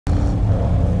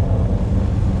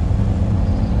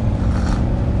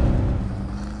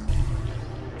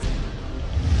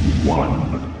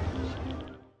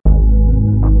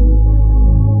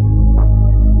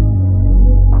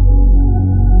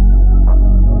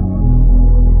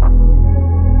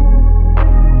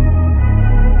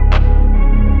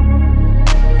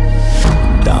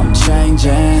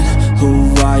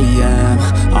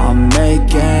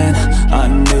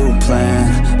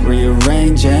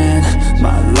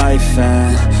life,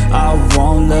 and I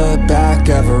won't look back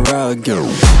ever again.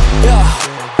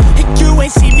 You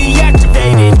ain't see me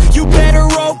activated. You better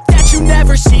hope that you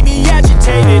never see me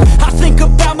agitated. I think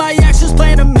about my actions,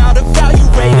 plan them out,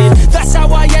 evaluated. That's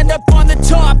how I end up on the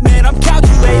top, man, I'm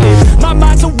calculated. My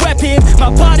mind's a weapon,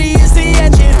 my body is the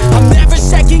engine. I'm never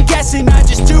second guessing, I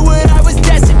just do what I was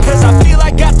destined. Cause I feel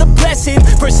I got the blessing,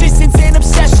 persistence and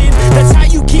obsession. That's how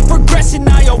you keep progressing,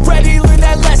 I already learned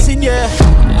that lesson, yeah.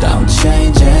 I'm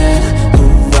changing who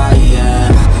I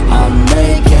am, I'm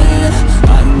making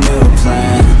a new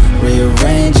plan,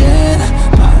 rearranging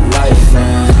my life,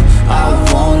 and I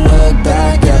won't look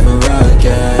back ever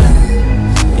again.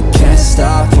 You can't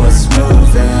stop what's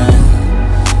moving,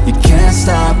 you can't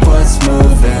stop what's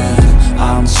moving.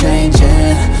 I'm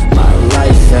changing my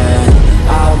life, and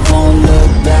I won't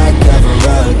look back ever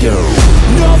again.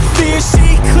 No fear,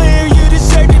 see clear, you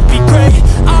deserve to be great.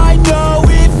 I know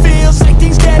it feels like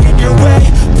things get in your way.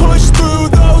 Push through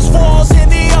those walls and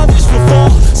the others will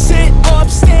fall. Sit up,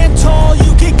 stand tall,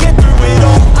 you can get through it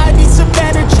all. I need some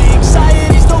energy,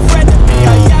 anxiety's no friend to me.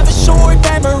 I have a short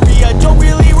memory, I don't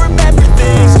really remember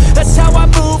things. That's how I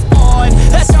move on,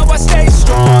 that's how I stay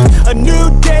strong. A new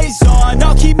day's on,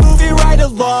 I'll keep moving right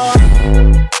along.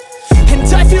 And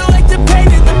I feel like the pain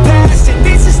in the past, it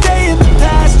needs to stay in the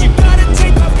past. You gotta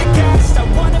take off the cast, I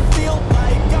wanna feel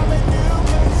like I'm a new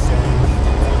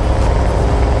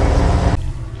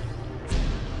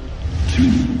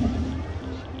person.